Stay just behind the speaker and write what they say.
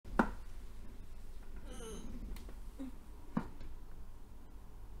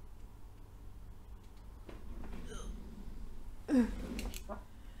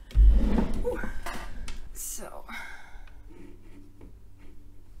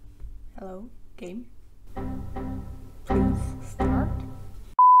Hello, game. Please start.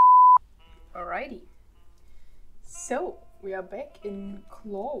 Alrighty. So, we are back in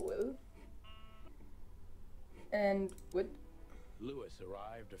Clawville. And with... Lewis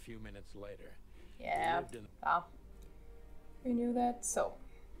arrived a few minutes later. Yeah, we knew that, so...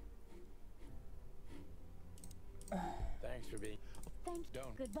 Thanks for being...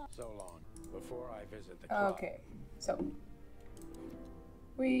 Don't. Goodbye. So long. Before I visit the club. Okay, so...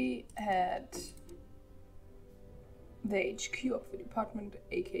 We had... the HQ of the department,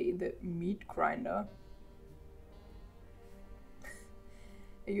 aka the meat grinder.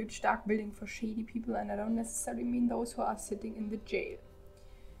 A huge dark building for shady people, and I don't necessarily mean those who are sitting in the jail.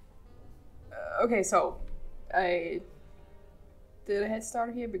 Okay, so I did a head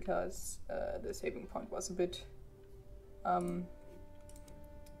start here because the saving point was a bit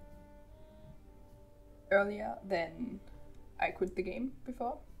earlier than I quit the game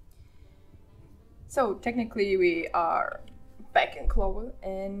before. So technically we are back in Clawville,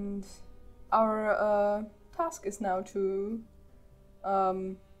 and our task is now to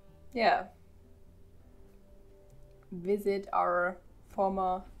visit our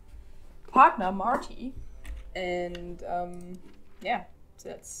former partner Marty, and so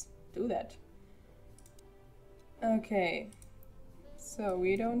let's do that. Okay, so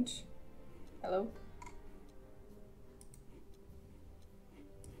we don't... Hello?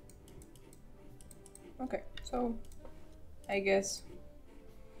 Okay, so I guess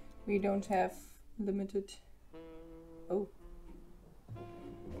we don't have limited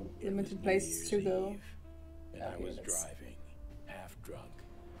places to go. And I was driving, half drunk.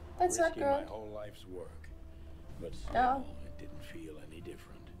 That's not risking good. my whole life's work. But still, No. it didn't feel any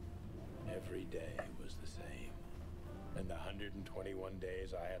different. Every day was the same. And the 121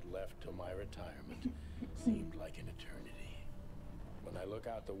 days I had left till my retirement seemed like an eternity. When I look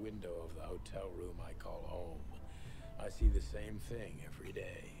out the window of the hotel room I call home, I see the same thing every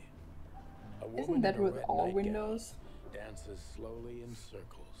day. A woman Isn't that in a with red all nightgown windows? dances slowly in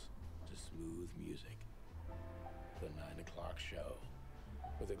circles to smooth music. The 9 o'clock show,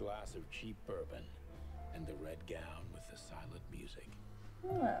 with a glass of cheap bourbon and the red gown with the silent music.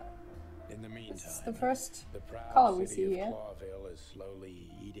 Ah, In the meantime, this is the first the proud color we city see of here. Clawville is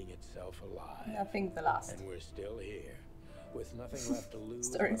slowly eating itself alive. I think the last. And we're still here, with nothing left to lose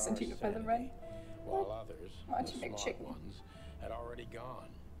but Starring our Santino for the sanity, red. while others, Marty the smart McChicken. ones, had already gone.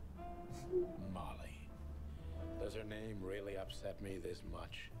 Molly. Does her name really upset me this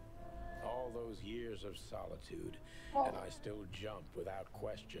much? All those years of solitude, Well- and I still jump without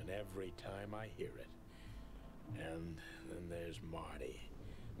question every time I hear it. And then there's Marty,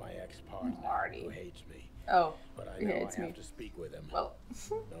 my ex-partner, Marty. who hates me. Oh, But I he know I hates have me. to speak with him, Well,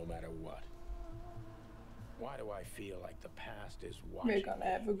 no matter what. Why do I feel like the past is watching we're gonna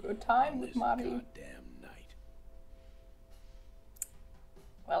me have a good time on with this Marty. goddamn night?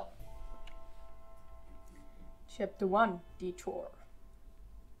 Well, Chapter 1, Detour.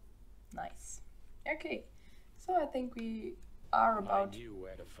 Nice. Okay, so I think we are about... I knew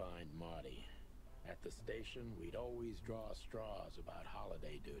where to find Marty. At the station, we'd always draw straws about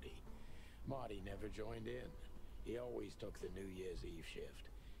holiday duty. Marty never joined in. He always took the New Year's Eve shift,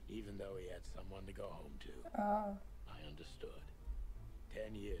 even though he had someone to go home to. I understood.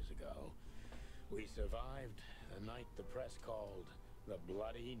 10 years ago, we survived a night the press called the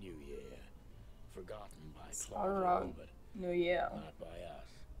Bloody New Year. Forgotten by all Clawville, around but New Year. not by us.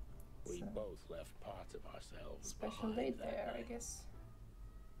 We So- both left parts of ourselves Special behind date that there, I night. guess.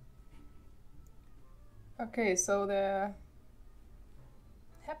 Okay, so there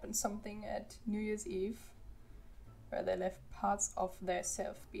happened something at New Year's Eve where they left parts of their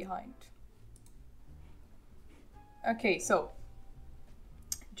self behind. Okay, so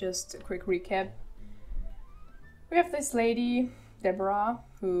just a quick recap. We have this lady, Deborah,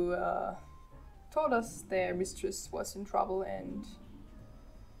 who told us their mistress was in trouble, and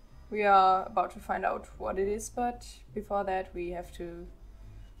we are about to find out what it is, but before that we have to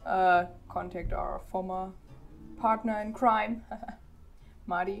contact our former partner in crime,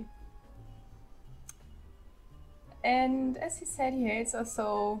 Marty. And as he said, he hates us,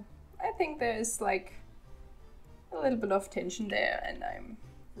 so I think there's like a little bit of tension there, and I'm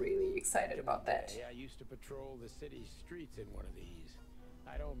really excited about that. Yeah, I used to patrol the city streets in one of these.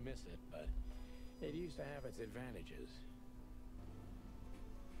 I don't miss it, but it used to have its advantages.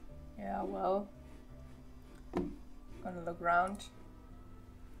 Yeah, well, gonna look around.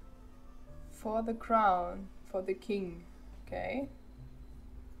 For the crown, for the king, okay?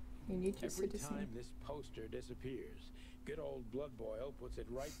 You need your Every citizen. time this poster disappears, good old Blood Boil puts it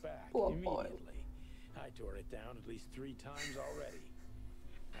right back Blood Boil. immediately. I tore it down at least 3 times already.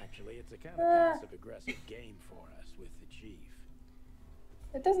 Actually, it's a kind of passive-aggressive game for us with the chief.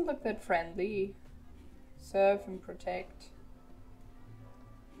 It doesn't look that friendly. Serve and protect.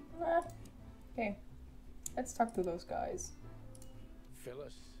 Okay, let's talk to those guys.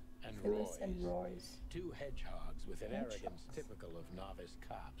 Phyllis and Royce. Two hedgehogs with an arrogance typical of novice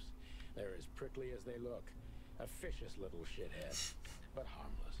cops. They're as prickly as they look. A vicious little shithead, but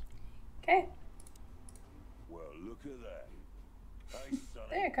harmless. Okay. Well, look at that. Hey, Sonny.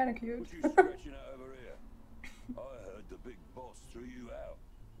 They're kind of cute. What you stretching out over here? I heard the big boss threw you out.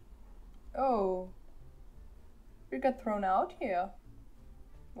 Oh. We got thrown out here.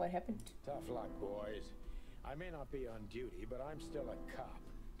 What happened? Tough luck, boys. I may not be on duty, but I'm still a cop,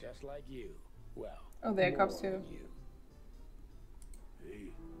 just like you. Well, oh, they're cops too. You.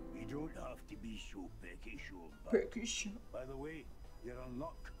 Hey, you don't have to be so peckish, old bud. Peckish. By the way, you're on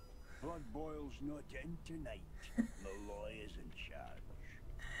luck. Blood Boil's not in tonight. Malloy is in charge.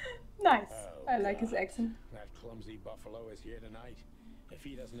 Nice. Oh, I like his God. accent. That clumsy buffalo is here tonight. If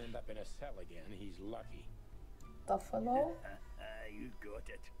he doesn't end up in a cell again, he's lucky. Buffalo? You got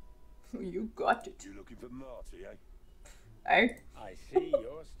it. You got it. You looking for Marty, eh? Hey? I see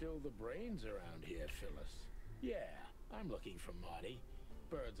you're still the brains around here, Phyllis. Yeah, I'm looking for Marty.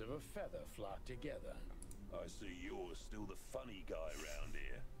 Birds of a feather flock together. I see you're still the funny guy around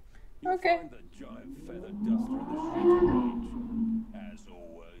here. Okay. Find the giant feather duster in the shooting range. As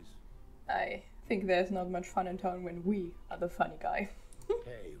always. I think there's not much fun in town when we are the funny guy.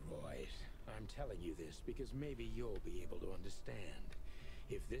 Hey, Royce, I'm telling you this because maybe you'll be able to understand.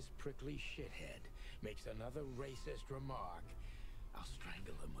 If this prickly shithead makes another racist remark, I'll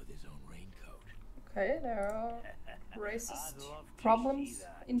strangle him with his own raincoat. Okay, there are racist problems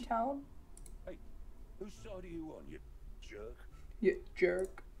in town. Hey, whose side are you on, you jerk? You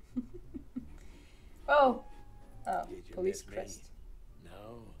jerk. Oh. Oh, Did you police miss me? crest.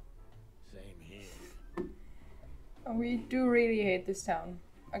 No, same here. Oh, we do really hate this town.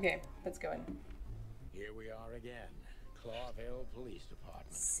 Okay, let's go in. Here we are again, Clawville Police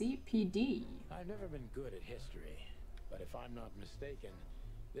Department. CPD. I've never been good at history, but if I'm not mistaken,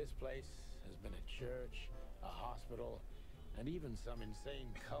 this place has been a church, a hospital, and even some insane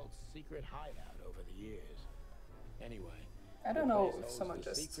cult's secret hideout over the years. Anyway, I don't the know place if holds someone the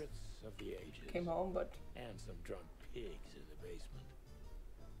just secrets of the ages, came home, but and some drunk pigs in the basement.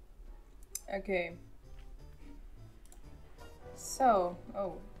 okay. So,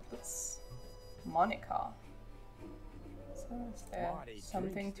 oh, it's Monica. So is there Marty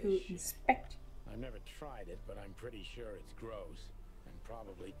something drinks to this shit. inspect? I've never tried it, but I'm pretty sure it's gross and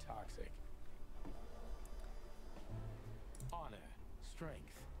probably toxic. Honor,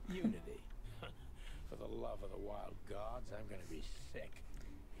 strength, unity. For the love of the wild gods, I'm gonna be sick.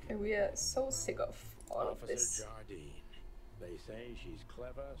 Okay, we are so sick of all of Officer this. Jardine. They say she's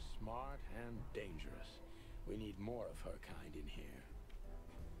clever, smart, and dangerous. We need more of her kind in here.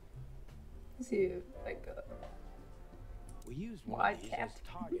 Is he like a We used one of these Wildcat? as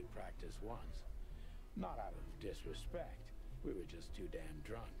target practice once. Not out of disrespect. We were just too damn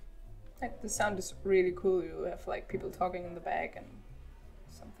drunk. like the sound is really cool. You have like people talking in the back and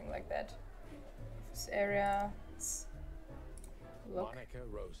something like that. This area. Let's look. Monica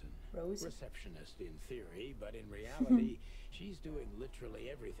Rosen. Rosen. Receptionist in theory, but in reality, she's doing literally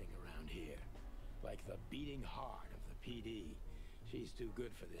everything around here. Like the beating heart of the PD. She's too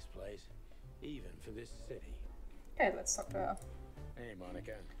good for this place, even for this city. Okay, let's talk to her. Hey,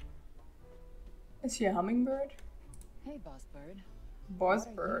 Monica. Is she a hummingbird? Hey, Boss Bird. Boss What are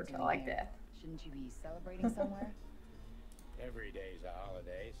you bird. I doing like here? that. Shouldn't you be celebrating somewhere? Every day's a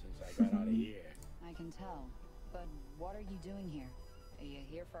holiday since I got out of here. I can tell. But what are you doing here? Are you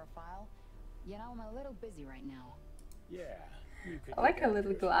here for a file? You know, I'm a little busy right now. Yeah, you could I like look her at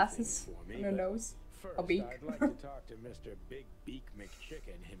little Christmas glasses things for me, on her but nose. First, Or beak. I'd like to talk to Mr. Big Beak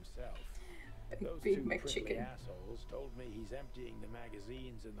McChicken himself. Those Big two prickly McChicken. assholes told me he's emptying the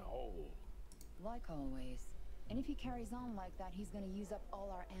magazines in the hole. Like always. And if he carries on like that, he's gonna use up all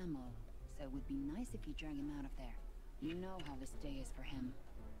our ammo. So it would be nice if you drag him out of there. You know how this day is for him.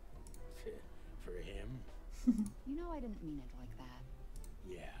 For him? You know I didn't mean it like that.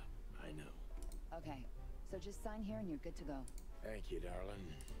 Yeah, I know. Okay, so just sign here and you're good to go. Thank you, darling.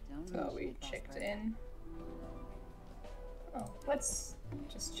 Don't So mention we it, Boss checked Bird. in. Oh, let's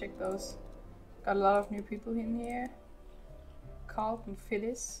just check those. Got a lot of new people in here. Carlton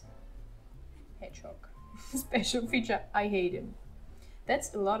Phyllis. Hedgehog. Special feature. I hate him.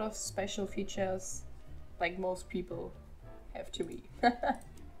 That's a lot of special features like most people have to me.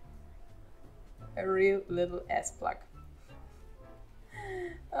 A real little ass plug.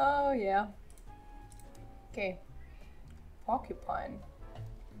 Oh yeah. Okay. Porcupine.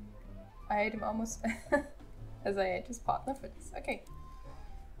 I hate him almost as I hate his partner for this. Okay.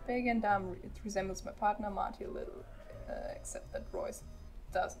 Big and dumb, it resembles my partner Marty a little, except that Royce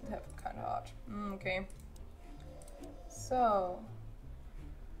doesn't have a kind heart. Okay. So,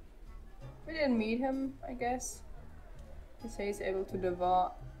 we didn't meet him, I guess. He says he's able to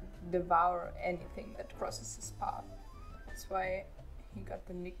devour anything that crosses his path. That's why he got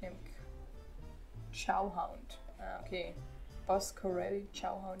the nickname Chowhound. Okay. Boss Corelli,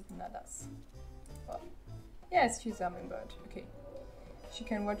 Chowhound Nadas. Well, yes, she's a hummingbird. Okay. She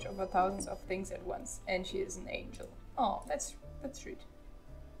can watch over thousands of things at once, and she is an angel. Oh, that's sweet.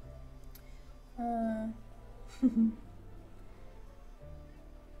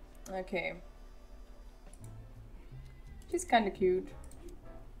 Okay. She's kind of cute.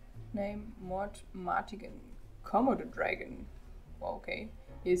 Name McChicken, Komodo dragon. Well, okay.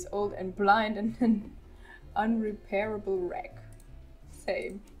 He's old and blind and an unrepairable wreck.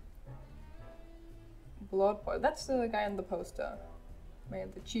 Same. Blood Boy. That's the guy on the poster.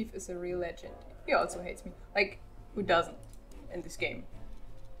 Man, the chief is a real legend. He also hates me. Like, who doesn't in this game?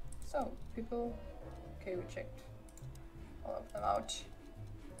 So, people... Okay, we checked all of them out.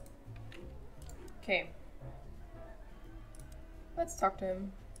 Okay. Let's talk to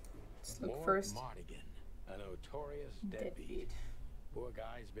him. Let's look Lord first. Martigan, a notorious deadbeat. Poor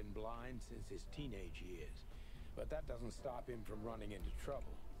guy's been blind since his teenage years, but that doesn't stop him from running into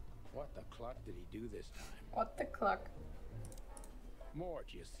trouble. What the cluck did he do this time? What the cluck? Mort,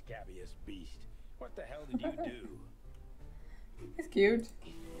 you scabbiest beast. What the hell did you do? He's cute.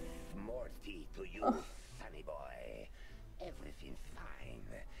 Morty to you, sonny boy. Everything's fine.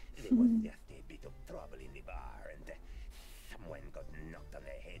 There was just a bit of trouble in the bar, and someone got knocked on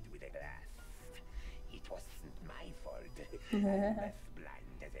the head with a glass. It wasn't my fault. I'm as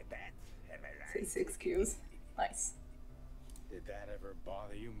blind as a bat, am I right? Say 6 Qs. Nice. Did that ever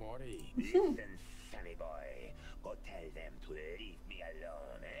bother you, Morty? Listen, sonny boy. Go tell them to leave me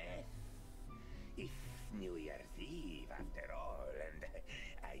alone, eh? It's New Year's Eve, after all, and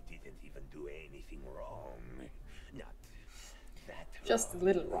I didn't even do anything wrong. Not that Just a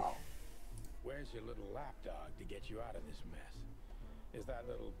little wrong. Where's your little lapdog to get you out of this mess? Is that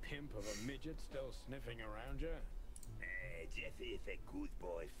little pimp of a midget still sniffing around you? Jeff is a good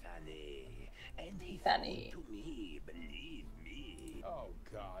boy, Fanny. And he's Fanny. good to me, believe me. Oh,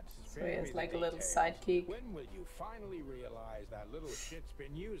 God. So spare he has me the like a little details. sidekick. When will you finally realize that little shit's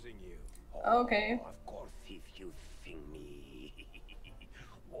been using you? Okay. Oh, of course he's using me.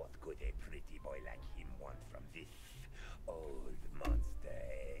 What could a pretty boy like him want from this old monster?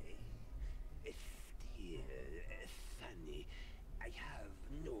 Still, Fanny, I have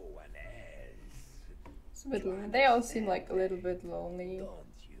no one else. It's a bit, they all seem like a little bit lonely. Don't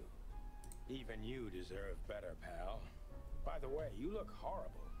you? Even you deserve better, pal. By the way, you look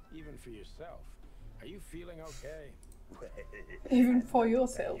horrible, even for yourself. Are you feeling okay? Well, Even for I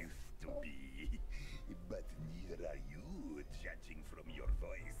yourself. used to be, but neither are you, judging from your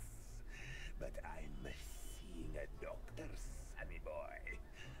voice. But I'm seeing a doctor, sonny boy.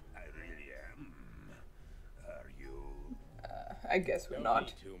 I really am. Are you? I guess we're Don't not.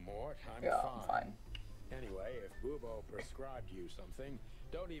 need to, Mort. I'm Yeah, fine. I'm fine. Anyway, if Bubo prescribed you something,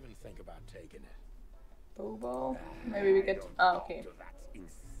 don't even think about taking it. Bobo? Maybe we get... Don't Ah, talk okay. to that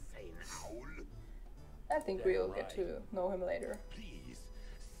insane owl. I think we'll get to know him later. Please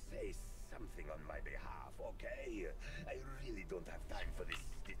say something on my behalf, okay? I really don't have time for this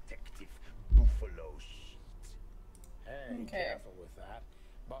detective buffalo shit. Hey, Okay. careful with that.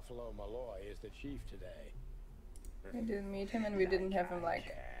 Buffalo Malloy is the chief today. We didn't meet him and we didn't have him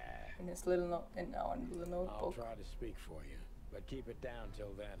like in his little in our little I'll notebook. try to speak for you, but keep it down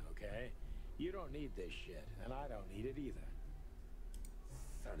till then, okay? You don't need this shit, and I don't need it either.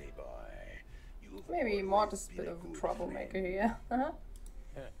 Sonny boy, you've Maybe always Mort is a been bit of a good troublemaker friend. here.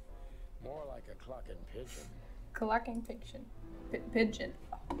 More like a clucking pigeon. Clucking pigeon. Pigeon.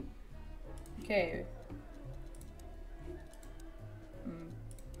 Oh. Okay.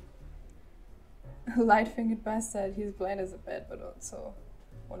 Light-fingered bastard. He's blind as a bat, but also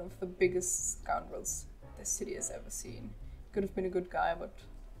one of the biggest scoundrels the city has ever seen. Could have been a good guy, but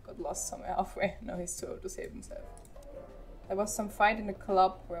got lost somewhere halfway. Now he's too old to save himself. There was some fight in the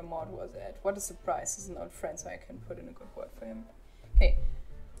club where Mort was at. What a surprise! He's an old friend, so I can put in a good word for him. Okay.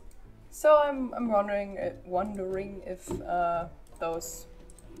 So I'm wondering if those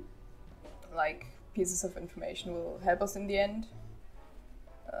like pieces of information will help us in the end.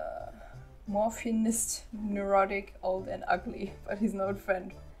 Morphinist, neurotic, old and ugly, but he's an old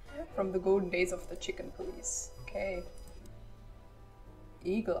friend from the golden days of the chicken police. Okay.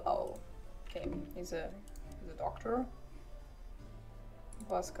 Eagle Owl. Okay, he's a doctor.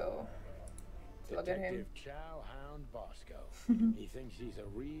 Bosco. Look at him. Detective Chow Hound Bosco. He thinks he's a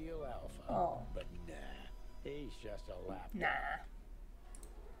real alpha. Oh. But nah, he's just a lap. Nah.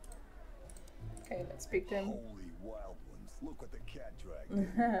 Okay, let's speak to him. Holy wild ones. Look what the cat dragged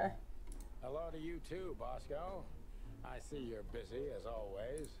in. Hello to you too, Bosco. I see you're busy as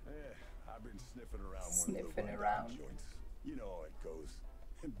always. I've been sniffing around Sniffing one of the around. joints. You know how it goes.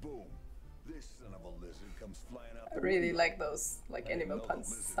 And boom, this son of a lizard comes flying out I the really window. like those, like, I didn't animal know the puns.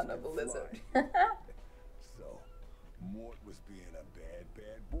 lizards Son of a could lizard. So, Mort was being a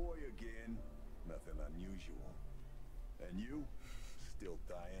bad boy again. Nothing unusual. And you? Still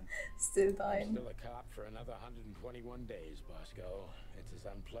dying? Still I'm dying. still a cop for another 121 days, Bosco. It's as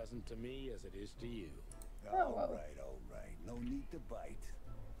unpleasant to me as it is to you. Oh, well. All right. No need to bite.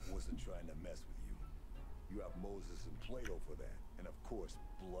 Wasn't trying to mess with you. You have Moses and Plato for that. And of course,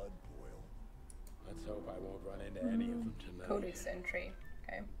 Blood Boil. Let's hope I won't run into any of them tonight. Codex entry.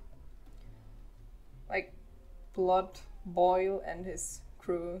 Okay. Like, Blood Boyle and his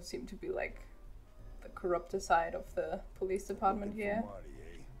crew seem to be like the corrupted side of the police department Looking here. for Marty,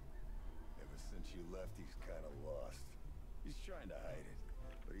 eh? Ever since you left, he's kind of lost. He's trying to hide it,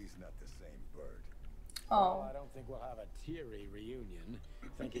 but he's not the same bird. Well, Oh, I don't think we'll have a teary reunion,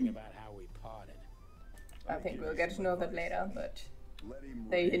 thinking about how we parted. I think we'll get to know that later, but Let him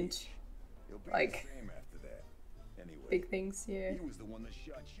they rage. hint He'll be like the same after that. Anyway, big things here. he was the one that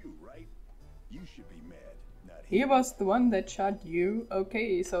shot you, right? You should be mad, not He him. was the one that shot you?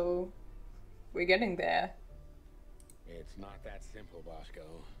 Okay, so we're getting there. It's not that simple, Bosco,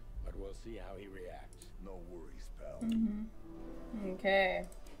 but we'll see how he reacts. No worries, pal. Okay.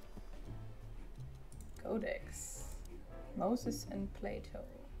 Codex. Moses and Plato.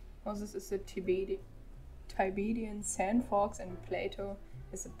 Moses is a Tibetan sand fox and Plato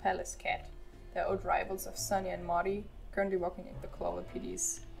is a palace cat. They're old rivals of Sonny and Marty, currently working at the Clover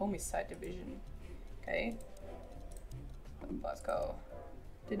PD's homicide division. Okay. Bosco.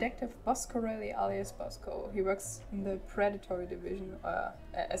 Detective Boscorelli alias Bosco. He works in the predatory division,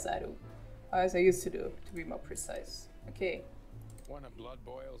 as I do. As I used to do, to be more precise. Okay. One of Blood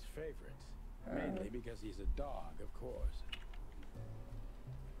Boyle's favorites, mainly because he's a dog, of course.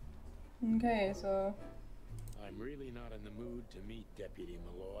 Okay, so I'm really not in the mood to meet Deputy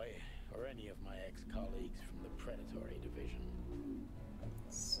Malloy or any of my ex-colleagues from the predatory division.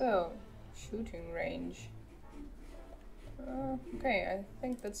 shooting range. Okay, I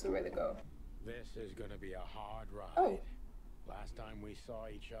think that's the way to go. This is gonna be a hard ride. Oh. Last time we saw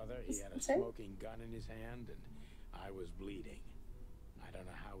each other, he had a Same. smoking gun in his hand and I was bleeding. I don't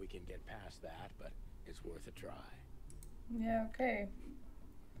know how we can get past that, but it's worth a try. Yeah, okay.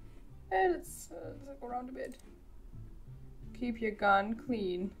 Let's look around a bit. Keep your gun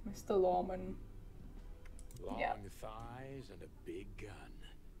clean, Mr. Lawman. Long Yeah. thighs and a big gun.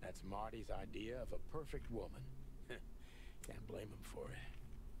 That's Marty's idea of a perfect woman. Can't blame him for it.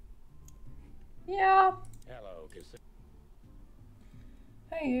 Yeah. Hello, Cassandra.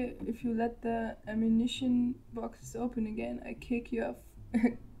 Hey, if you let the ammunition boxes open again, I kick you off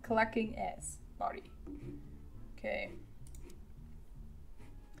clucking ass, Marty. Okay.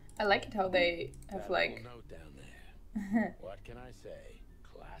 I like it how they have That like little note down there. What can I say?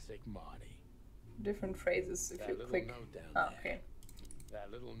 Classic Marty. different phrases if That you little click. note down Oh, there. okay.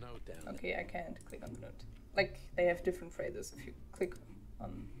 That little note down there. Okay, I can't click on the note. Like, they have different phrases if you click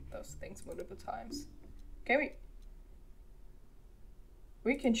on those things multiple times. Okay,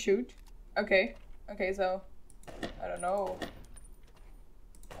 we can shoot. Okay, okay, so, I don't know.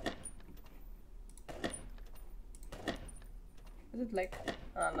 Is it like,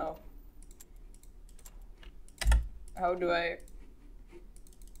 I don't know. How do I...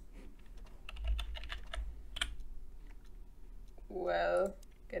 Well,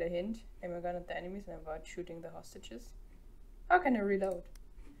 get a hint. Aim a gun at the enemies and avoid shooting the hostages. How can I reload?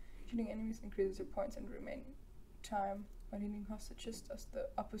 Shooting enemies increases your points and remaining time. While hitting hostages does the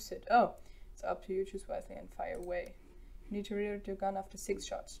opposite. Oh, it's up to you. Choose wisely and fire away. You need to reload your gun after 6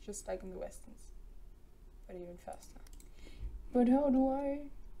 shots, just like in the westerns. But even faster. But how do I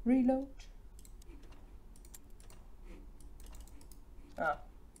reload? Ah.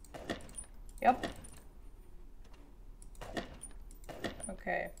 Yep.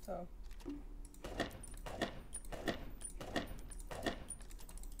 Okay, so.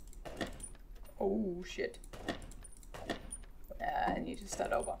 Oh shit. I need to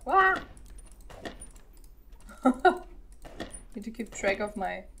start over. Ah! Need to keep track of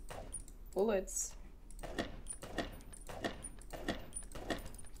my bullets.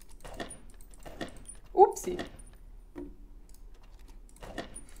 Oopsie.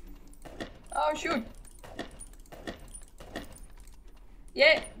 Oh shoot.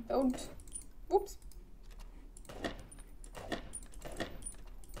 Yeah, don't. Oops.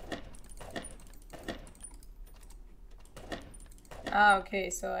 Ah, okay,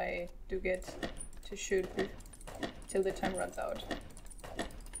 so I do get to shoot till the time runs out.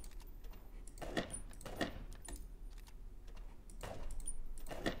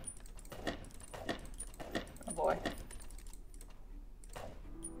 Oh boy.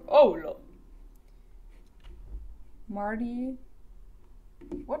 Oh, look. Marty.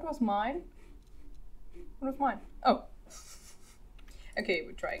 What was mine? What was mine? Oh. Okay,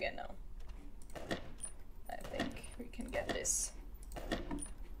 we try again now. I think we can get this.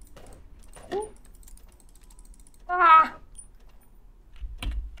 Ooh. Ah!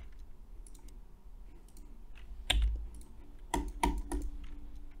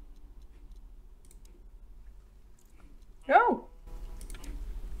 No!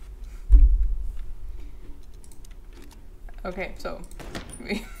 Okay, so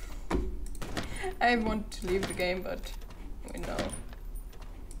we I want to leave the game, but we know.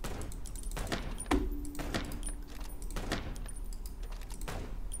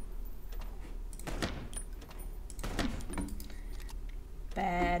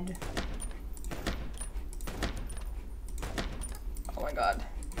 Bad. Oh my god.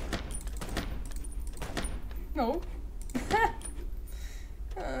 No.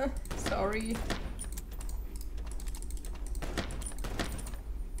 Sorry.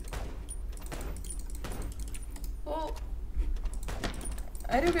 Well,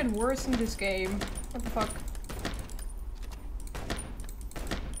 I do get worse in this game. What the fuck?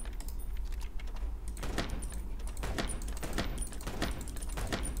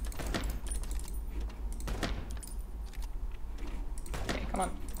 Okay, come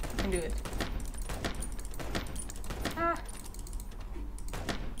on. You can do it. Ah.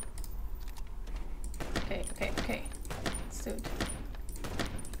 Okay, okay, okay. Let's do it.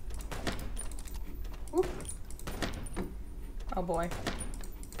 Oop. Oh boy.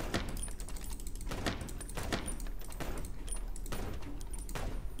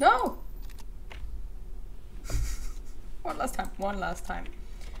 No! One last time. One last time.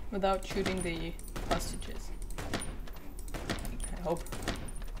 Without shooting the hostages. I hope.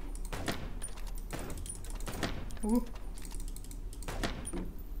 Ooh.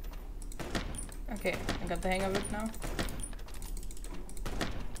 Okay, I got the hang of it now.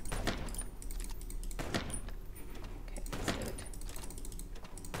 Okay, let's do it.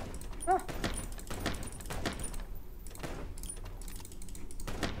 Ah!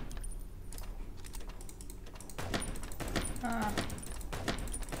 Ah.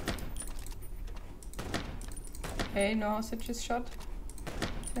 Okay, no hostages shot.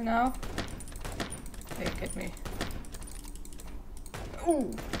 Till now. They get me.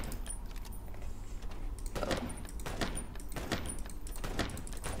 Ooh!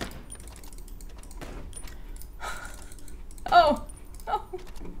 Oh! Oh!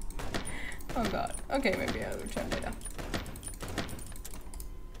 Oh god. Okay, maybe I'll return later.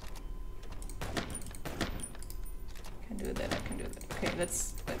 Can do that, I can do that. Okay,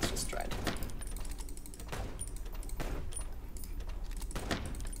 let's just try it.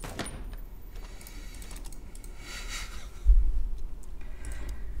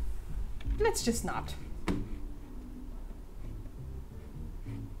 Let's just not.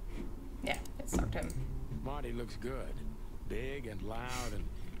 Yeah, let's talk to him. Marty looks good. Big and loud and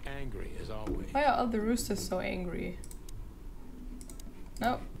angry as always. Why are all the roosters so angry?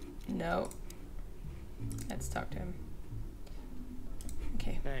 No. No. Let's talk to him.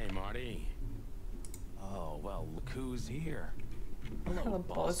 Okay. Hey, Marty. Oh, well, look who's here. Hello,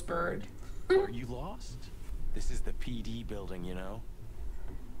 boss bird. Are you lost? This is the PD building, you know?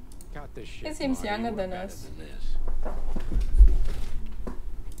 Got this shit. He seems Marty. younger We're than better us. than this.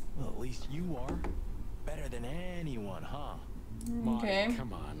 Well, at least you are. Better than anyone, huh? Marty, Okay.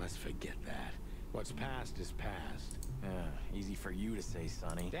 come on, let's forget that. What's past is past. Yeah, easy for you to say,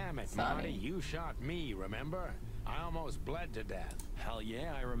 Sonny. Damn it, Sonny. Marty, you shot me, remember? I almost bled to death. Hell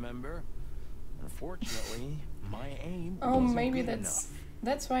yeah, I remember. Unfortunately, my aim Oh, wasn't maybe good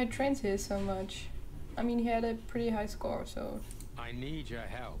that's why he trains here so much. I mean, he had a pretty high score, so... I need your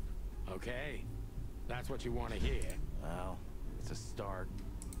help, okay? That's what you want to hear. enough. Well, it's a start.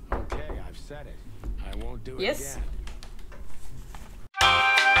 Okay, I've said it. I won't do it Yes. again.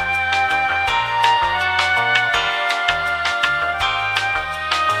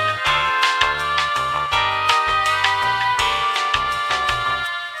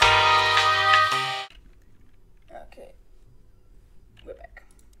 Okay. We're back.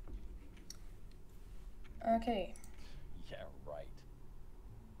 Okay. Yeah, right.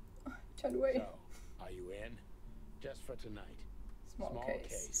 Turn away. So, are you in? Just for tonight. Small case.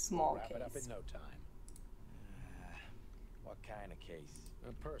 We'll Small wrap it up case. in no time. What kind of case?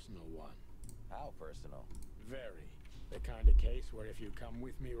 A personal one. How personal? Very. The kind of case where if you come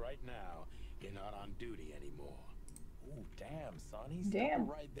with me right now, you're not on duty anymore. Ooh, damn, Sonny. Damn. Stop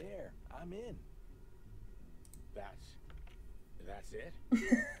it right there. I'm in. That's it?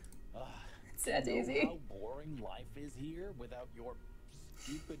 It's that You know easy. how boring life is here without your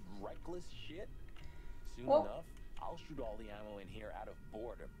stupid, reckless shit? Soon Well- enough, I'll shoot all the ammo in here out of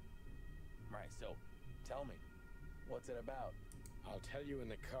boredom. Right, so, tell me, what's it about? I'll tell you in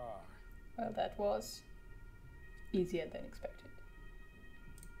the car. Well, that was easier than expected.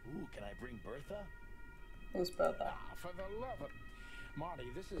 Ooh, can I bring Bertha? Who's Bertha? Ah, for the love of... Marty,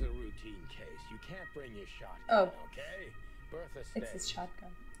 this is a routine case. You can't bring your shotgun, Oh. okay? Bertha stays. It's his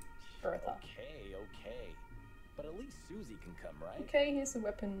shotgun. Bertha. Okay, okay. But at least Susie can come, right? Okay, he's a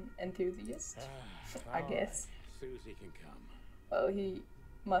weapon enthusiast, I all guess. right. Susie can come. Well, he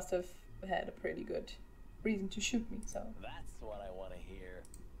must have had a pretty good reason to shoot me, so. That's what I want to hear.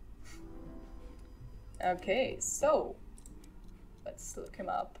 Okay, so let's look him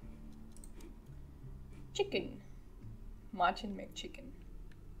up. Chicken. Martin McChicken.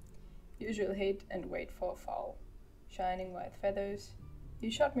 Usual hate and wait for a foul. Shining white feathers. You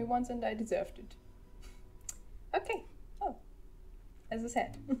shot me once and I deserved it. Okay, well, as I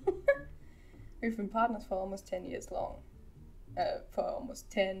said. We've been partners for almost 10 years long. For almost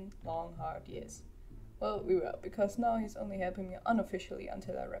 10 long, hard years. Well, we were, because now he's only helping me unofficially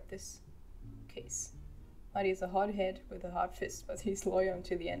until I wrap this case. Marty is a hard head with a hard fist, but he's loyal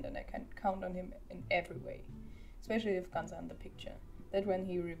until the end and I can count on him in every way. Especially if guns are in the picture. That's when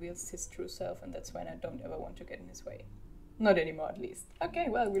he reveals his true self and that's when I don't ever want to get in his way. Not anymore, at least. Okay,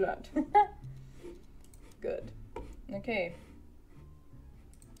 well, we learned. Good. Okay.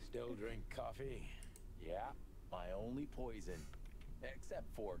 Still drink coffee? Yeah, my only poison. Except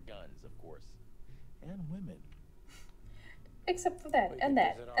for guns, of course. And women. Except for that, We and can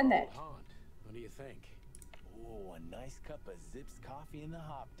that, visit our and old that. haunt. What do you think? Ooh, a nice cup of Zips coffee and the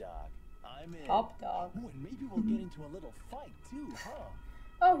hop dog. I'm in. Hop dog. Ooh, and maybe we'll get into a little fight too, huh?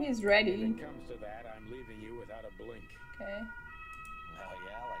 Oh, he's If ready. it comes to that, I'm leaving you without a blink. Okay. Oh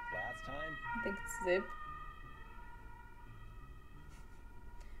yeah, like last time? I think it's Zip.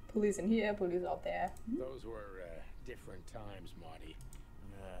 Police in here, police out there. Those were different times, Marty.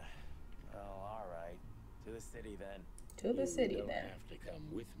 Well, alright. To the city then. To the city You don't then. have to come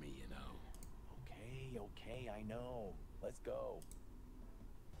with me, you know. Okay, I know. Let's go.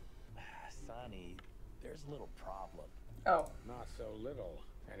 Sonny, there's a little problem. Oh, Not so little,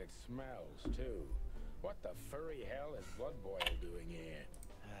 and it smells too. What the furry hell is Blood Boil doing here?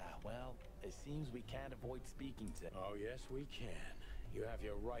 Well, it seems we can't avoid speaking to... Oh yes, we can. You have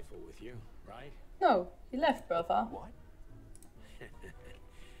your rifle with you, right? no, he left, Bertha. What?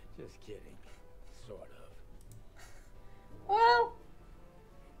 Just kidding. Sort of. Well,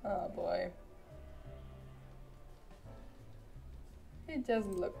 oh boy. He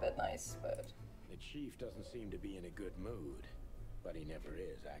doesn't look that nice, but The chief doesn't seem to be in a good mood, but he never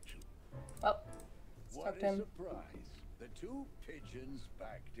is, actually. well, let's What talk a to him. surprise. The two pigeons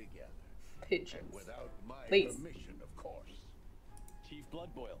back together. And Pigeons. without my Please. permission, of course. Chief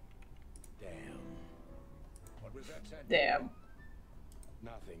Bloodboil. Damn. What was that, Santino? Damn.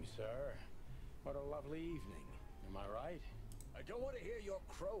 Nothing, sir. What a lovely evening. Am I right? I don't want to hear your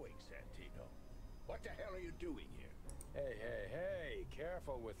crowing, Santino. What the hell are you doing here? Hey, hey, hey!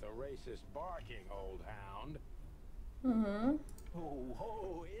 Careful with the racist barking, old hound. Mm-hmm.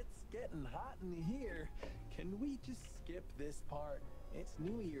 Oh, it's getting hot in here. Can we just skip this part? It's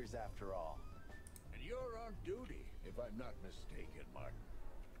New Year's after all. And you're on duty, if I'm not mistaken, Martin.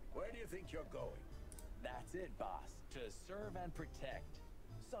 Where do you think you're going? That's it, boss. To serve and protect.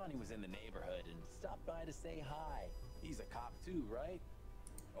 Sonny was in the neighborhood and stopped by to say hi. He's a cop too, right?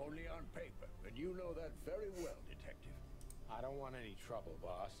 Only on paper, and you know that very well, Detective. I don't want any trouble,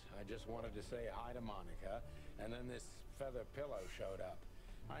 boss. I just wanted to say hi to Monica, and then this feather pillow showed up.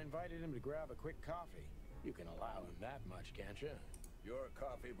 I invited him to grab a quick coffee. You can allow him that much, can't you? Your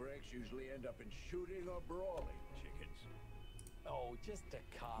coffee breaks usually end up in shooting or brawling, chickens. Oh, just a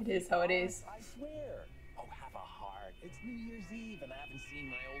coffee. It is how it boss, is. I swear. Oh, have a heart. It's New Year's Eve and I haven't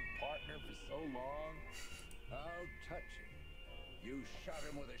seen my old partner for so long. How touching. You shot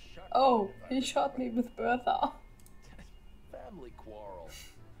him with a shotgun. Oh, if I he shot me remember. with Bertha. Family quarrel.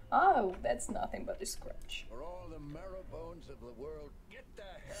 Oh, that's nothing but a scratch. For all the marrow bones of the world, get the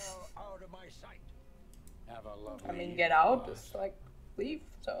hell out of my sight. Have a lovely I mean, evening, get out, boss. just like leave,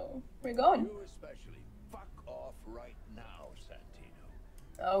 so we're going. You especially. Fuck off right now,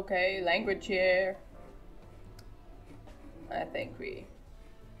 Santino. Okay, language here. I think we...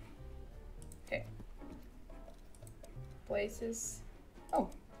 Okay. Places. Oh,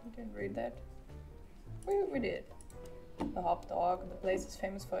 I didn't read that. We did. The Hop Dog. The place is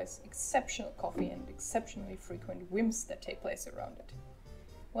famous for its exceptional coffee and exceptionally frequent whims that take place around it.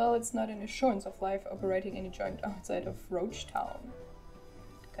 Well, it's not an assurance of life operating any joint outside of Roach Town.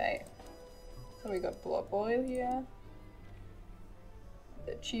 Okay. So we got Blood Boil here.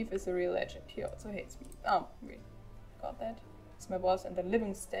 The chief is a real legend. He also hates me. Oh, we got that. He's my boss and the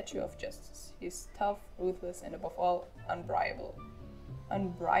living statue of justice. He's tough, ruthless, and above all, unbribable.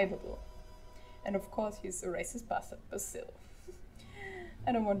 Unbribable. And of course, he's a racist bastard, but still.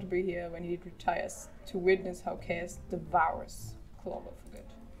 I don't want to be here when he retires to witness how chaos devours Clover for good.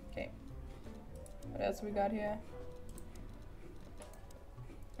 Okay. What else we got here?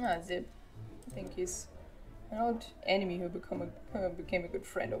 Ah, Zip. I think he's an old enemy who became a good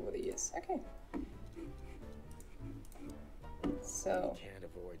friend over the years. Okay. So. You can't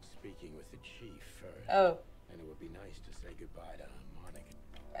avoid speaking with the chief first. Oh. And it would be nice to say goodbye to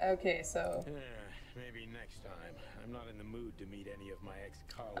Monica. Okay, so. Maybe next time. I'm not in the mood to meet any of my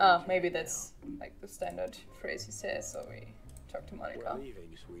ex-colleagues. Oh, maybe that's like the standard phrase he says, so we talk to Monica. We're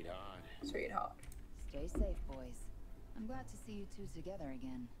leaving, sweetheart. Sweetheart. Stay safe, boys. I'm glad to see you two together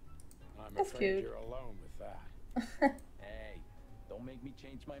again. I'm That's afraid cute. you're alone with that. Hey, don't make me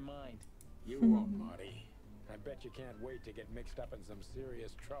change my mind. You won't, Marty. I bet you can't wait to get mixed up in some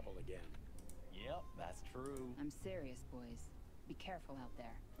serious trouble again. Yep, that's true. I'm serious, boys. Be careful out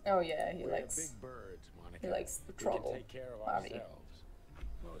there. Oh yeah, he We're likes. big birds, Monica. He likes the We trouble. can take care of Marty. ourselves,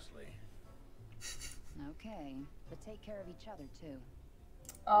 mostly. Okay, but take care of each other too.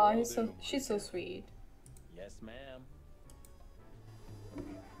 Oh, Will he's so. do, She's so Monica. sweet. Yes, ma'am.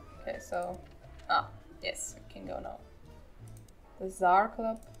 Okay, so. Ah, yes, we can go now. The Czar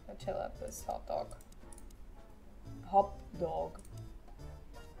Club. Hotel at this hot dog. Hop dog.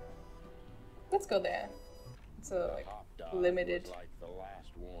 Let's go there. It's a like Hop dog limited was like the last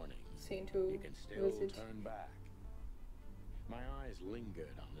warning. scene to You can still visit. turn back. My eyes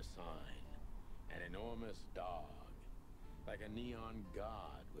lingered on the sign. An enormous dog. Like a neon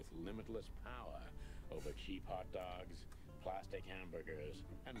god with limitless power over cheap hot dogs, plastic hamburgers,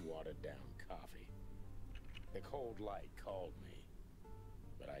 and watered down coffee. The cold light called me,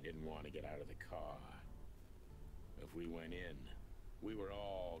 but I didn't want to get out of the car. If we went in, we were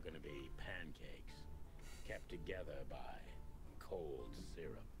all gonna be pancakes, kept together by cold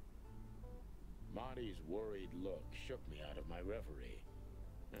syrup. Marty's worried look shook me out of my reverie.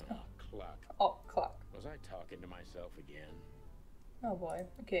 Oh, cluck. Oh, clock. Was I talking to myself again? Oh boy.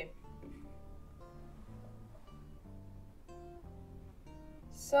 Okay.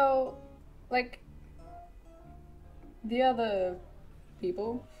 So, like, the other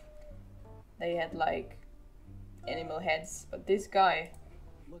people, they had like animal heads, but this guy,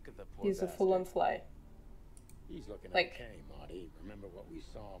 Look at the poor he's a bastard. full-on fly. He's looking Like- okay, Marty. Remember what we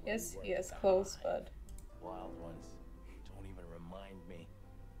saw when Yes, we worked he at has the clothes, hive? but Wild ones. Don't even remind me.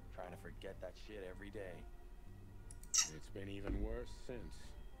 Trying to forget that shit every day. It's been even worse since.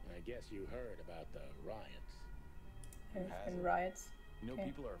 I guess you heard about the riots. there's Has been it? riots. You know, Okay.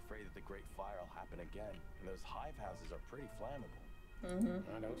 people are afraid that the Great Fire will happen again, and those hive houses are pretty flammable.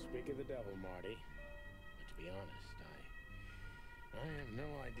 Mm-hmm. I don't speak of the devil, Marty. But to be honest, I have no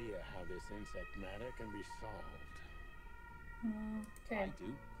idea how this insect matter can be solved. Okay. I do.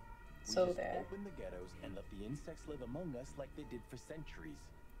 We So just there. open the ghettos and let the insects live among us like they did for centuries.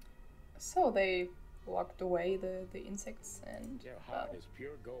 So they locked away the insects and. Your heart is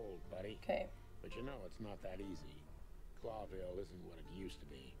pure gold, buddy. Okay. But you know it's not that easy. Clawville isn't what it used to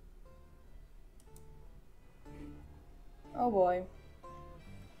be. Oh boy.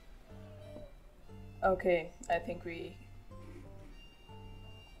 Okay, I think we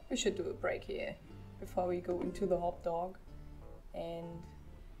should do a break here before we go into the hot dog. And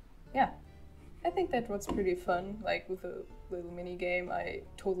yeah, I think that was pretty fun, like with a little mini game I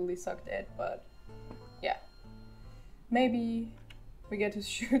totally sucked at, but yeah. Maybe we get to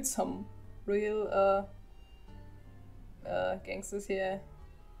shoot some real gangsters here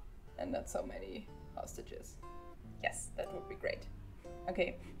and not so many hostages. Yes, that would be great.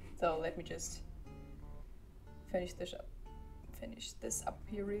 Okay, so let me just finish this up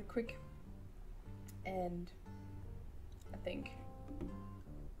here real quick. And I think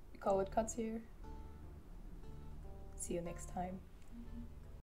we call it cuts here. See you next time.